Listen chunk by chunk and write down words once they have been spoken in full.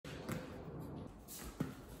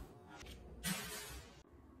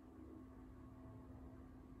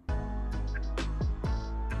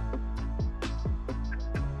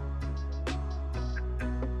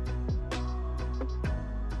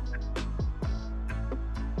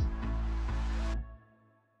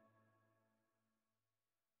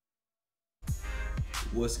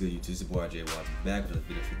What's good, YouTube? It's your boy RjwattsTv back with another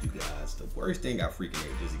video for you guys. The worst thing I freaking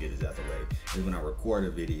hate, just to get this out the way, is when I record a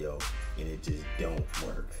video and it just don't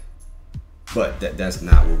work. But that's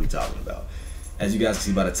not what we're talking about. As you guys can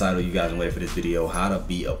see by the title, you guys are waiting for this video, how to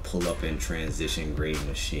be a pull-up and transition grading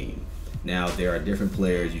machine. Now, there are different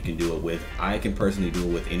players you can do it with. I can personally do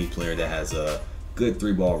it with any player that has a good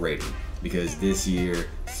 3-ball rating, because this year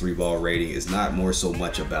 3-ball rating is not more so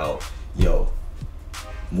much about,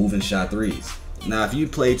 moving shot threes. Now, if you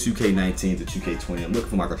play 2K19 to 2K20, I'm looking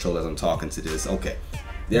for my controller as I'm talking to this. Okay,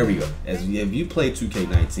 there we go. If you play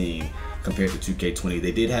 2K19 compared to 2K20,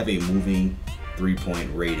 they did have a moving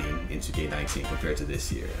 3-point rating in 2K19 compared to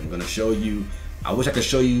this year. I'm gonna show you. I wish I could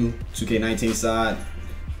show you 2K19 side.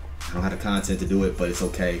 I don't have the content to do it, but it's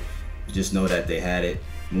okay. Just know that they had it,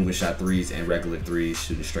 moving shot threes and regular threes,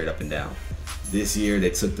 shooting straight up and down. This year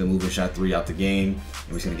they took the moving shot 3 out the game, and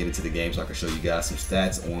we're just gonna get into the game so I can show you guys some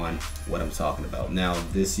stats on what I'm talking about. Now,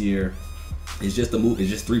 this year it's just it's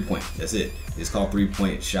just 3-point. That's it. It's called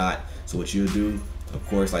 3-point shot. So what you'll do, of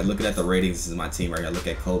course, like looking at the ratings, this is my team right here. Look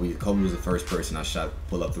at Kobe. Kobe was the first person I shot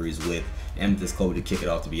pull-up threes with. Amethyst Kobe to kick it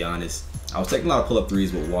off, to be honest. I was taking a lot of pull-up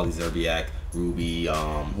threes with Wally Zerbiak, Ruby,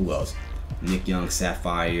 who else? Nick Young,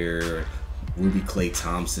 Sapphire, Ruby Clay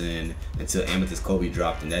Thompson, until Amethyst Kobe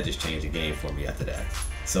dropped, and that just changed the game for me after that.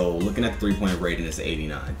 So looking at the 3-point rating, it's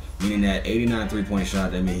 89, meaning that 89 3-point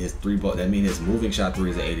shot, that means his moving shot 3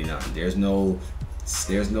 is an 89. There's no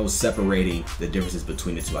separating the differences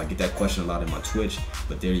between the two. I get that question a lot in my Twitch,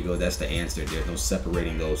 but there you go, that's the answer. There's no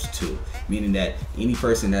separating those two, meaning that any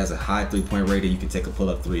person that has a high 3-point rating, you can take a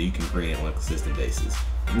pull-up 3, you can grade it on a consistent basis.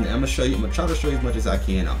 And I'm gonna try to show you as much as I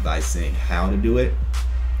can by saying how to do it.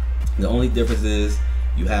 The only difference is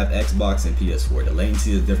you have Xbox and PS4. The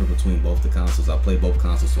latency is different between both the consoles. I play both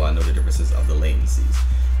consoles, so I know the differences of the latencies.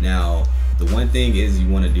 Now, the one thing is you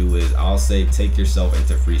want to do is, I'll say, take yourself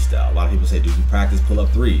into freestyle. A lot of people say, do you practice pull-up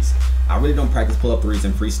threes? I really don't practice pull-up threes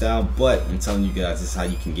in freestyle, but I'm telling you guys, this is how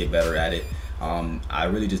you can get better at it. I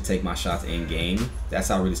really just take my shots in game. That's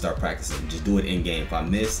how I really start practicing. Just do it in game. If I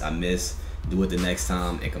miss, I miss. Do it the next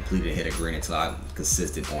time and complete it, hit a green until I'm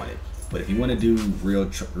consistent on it. But if you want to do real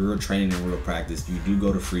training and real practice, you do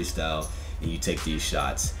go to freestyle and you take these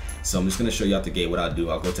shots. So I'm just going to show you out the gate what I'll do.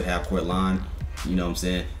 I'll go to the half-court line. You know what I'm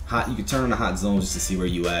saying? You can turn on the hot zone just to see where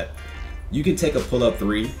you at. You can take a pull-up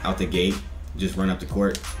 3 out the gate. Just run up the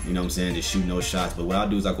court. You know what I'm saying? Just shoot no shots. But what I'll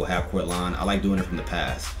do is I'll go half-court line. I like doing it from the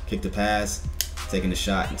pass. Kick the pass, taking the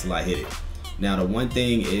shot until I hit it. Now, the one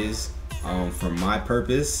thing is, for my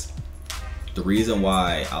purpose, the reason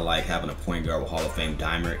why I like having a point guard with Hall of Fame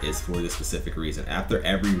dimer is for this specific reason. After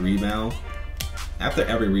every rebound, I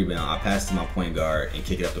pass to my point guard and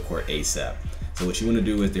kick it up the court ASAP. So what you want to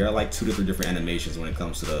do is, there are like 2 to 3 different animations when it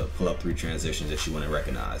comes to the pull-up 3 transitions that you want to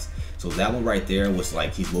recognize. So that one right there was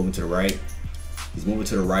like, he's moving to the right. He's moving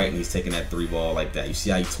to the right and he's taking that 3-ball like that. You see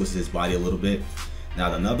how he twists his body a little bit?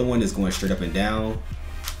 Now another one is going straight up and down.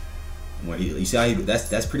 Where you see how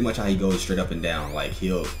that's pretty much how he goes, straight up and down. Like,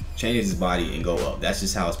 he'll change his body and go up. That's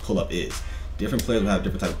just how his pull-up is. Different players will have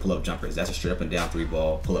different type of pull-up jumpers. That's a straight up and down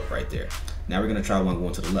 3-ball pull-up right there. Now we're gonna try one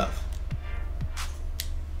going to the left.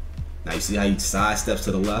 Now you see how he sidesteps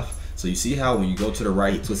to the left. So you see how when you go to the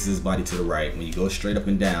right, he twists his body to the right. When you go straight up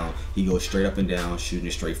and down, he goes straight up and down, shooting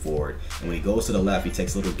it straight forward. And when he goes to the left, he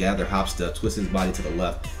takes a little gather hop step, twists his body to the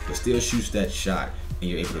left, but still shoots that shot, and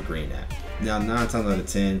you're able to green that. Now 9 times out of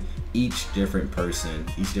 10, each different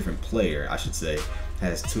player, I should say,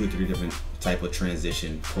 has 2 to 3 different type of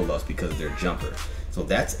transition pull-ups because of their jumper. So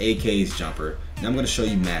that's AK's jumper. Now I'm going to show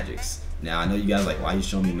you Magic's. Now I know you guys are like, why are you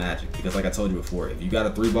showing me Magic? Because like I told you before, if you got a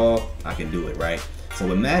 3-ball, I can do it, right? So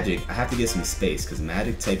with Magic, I have to get some space because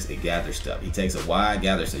Magic takes a gather step. He takes a wide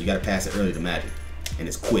gather step. You got to pass it early to Magic, and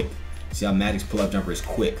it's quick. See how Magic's pull-up jumper is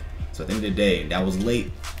quick. So at the end of the day, that was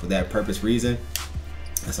late for that purpose reason.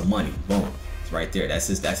 That's a money. Boom. It's right there. That's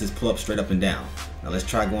his pull-up straight up and down. Now let's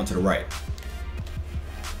try going to the right.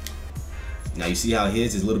 Now you see how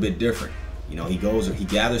his is a little bit different. You know, he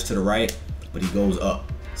gathers to the right, but he goes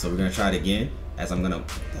up. So we're gonna try it again. That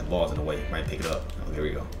ball's in the way. Right, pick it up. Oh, here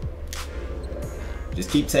we go.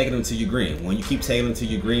 Just keep taking them till you green. When you keep taking them till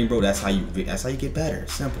you green, bro, that's how you get better.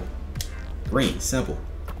 Simple. Green, simple.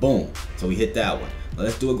 Boom. So we hit that one. Now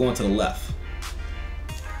let's do it going to the left.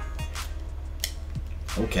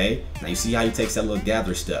 Okay. Now you see how he takes that little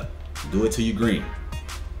gather step. Do it till you green.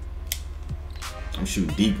 I'm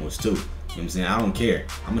shooting deep ones too. You know what I'm saying? I don't care.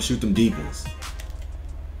 I'm gonna shoot them deep ones.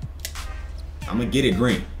 I'm gonna get it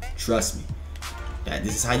green. Trust me.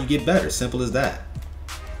 This is how you get better. Simple as that.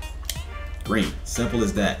 Green. Simple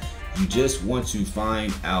as that. You just want to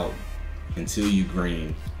find out until you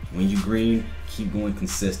green. When you green, Keep going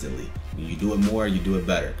consistently. When you do it more, you do it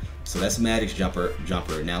better. So that's Magic's jumper.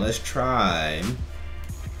 Now let's try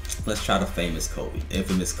the famous Kobe,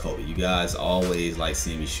 infamous Kobe. You guys always like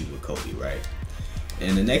seeing me shoot with Kobe, right?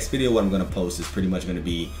 And the next video what I'm gonna post is pretty much gonna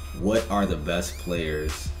be what are the best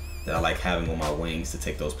players that I like having on my wings to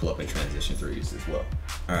take those pull-up and transition threes as well.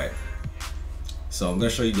 All right, so I'm gonna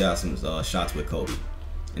show you guys some shots with Kobe.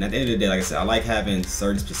 And at the end of the day, like I said, I like having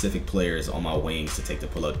certain specific players on my wings to take the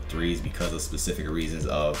pull-up threes because of specific reasons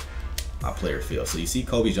of my player feel. So you see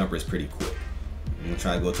Kobe's jumper is pretty quick. I'm gonna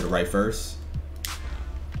try to go to the right first.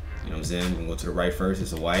 You know what I'm saying? We're gonna go to the right first.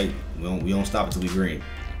 It's a white. We don't stop until we green.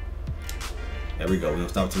 There we go. We don't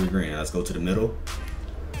stop until we green. Now let's go to the middle.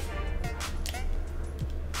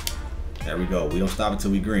 There we go. We don't stop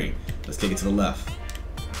until we green. Let's kick it to the left.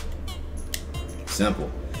 Simple.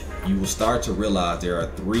 You will start to realize there are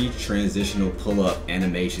 3 transitional pull-up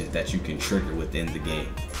animations that you can trigger within the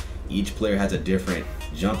game. Each player has a different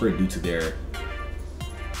jumper due to their,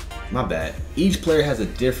 each player has a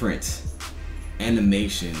different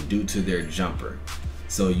animation due to their jumper.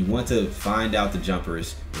 So you want to find out the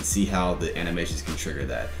jumpers and see how the animations can trigger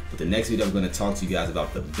that. But the next video I'm going to talk to you guys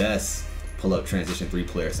about the best pull-up transition 3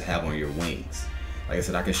 players to have on your wings. Like I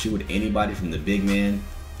said, I can shoot with anybody from the big man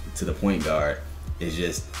to the point guard. It's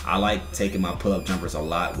just, I like taking my pull-up jumpers a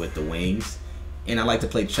lot with the wings, and I like to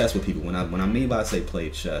play chess with people. When I mean by say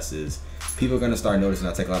play chess is people are gonna start noticing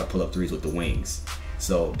I take a lot of pull-up threes with the wings.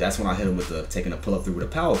 So that's when I hit them with taking a pull-up three with a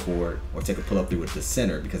power forward or take a pull-up three with the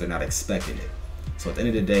center because they're not expecting it. So at the end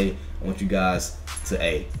of the day, I want you guys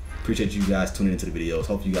to appreciate you guys tuning into the videos.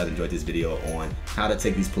 Hope you guys enjoyed this video on how to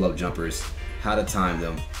take these pull-up jumpers, how to time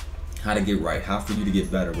them, how to get right, how for you to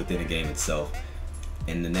get better within the game itself.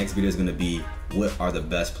 And the next video is going to be what are the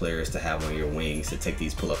best players to have on your wings to take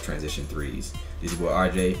these pull-up transition threes. This is your boy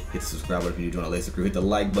RJ. Hit the subscribe button if you're new to the Laser Crew. Hit the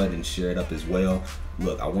like button and share it up as well.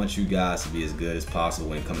 Look, I want you guys to be as good as possible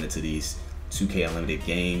when coming into these 2K Unlimited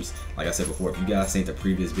games. Like I said before, if you guys seen the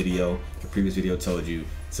previous video told you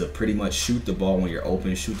to pretty much shoot the ball when you're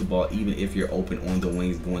open. Shoot the ball even if you're open on the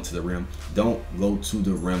wings going to the rim. Don't go to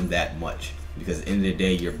the rim that much because at the end of the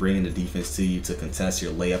day, you're bringing the defense to you to contest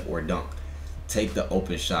your layup or dunk. Take the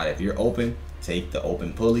open shot. If you're open, take the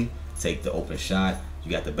open pulley, take the open shot. You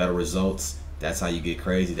got the better results. That's how you get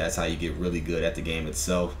crazy. That's how you get really good at the game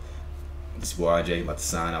itself. This is RJ, about to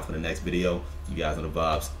sign off for the next video. You guys know the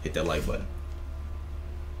vibes. Hit that like button.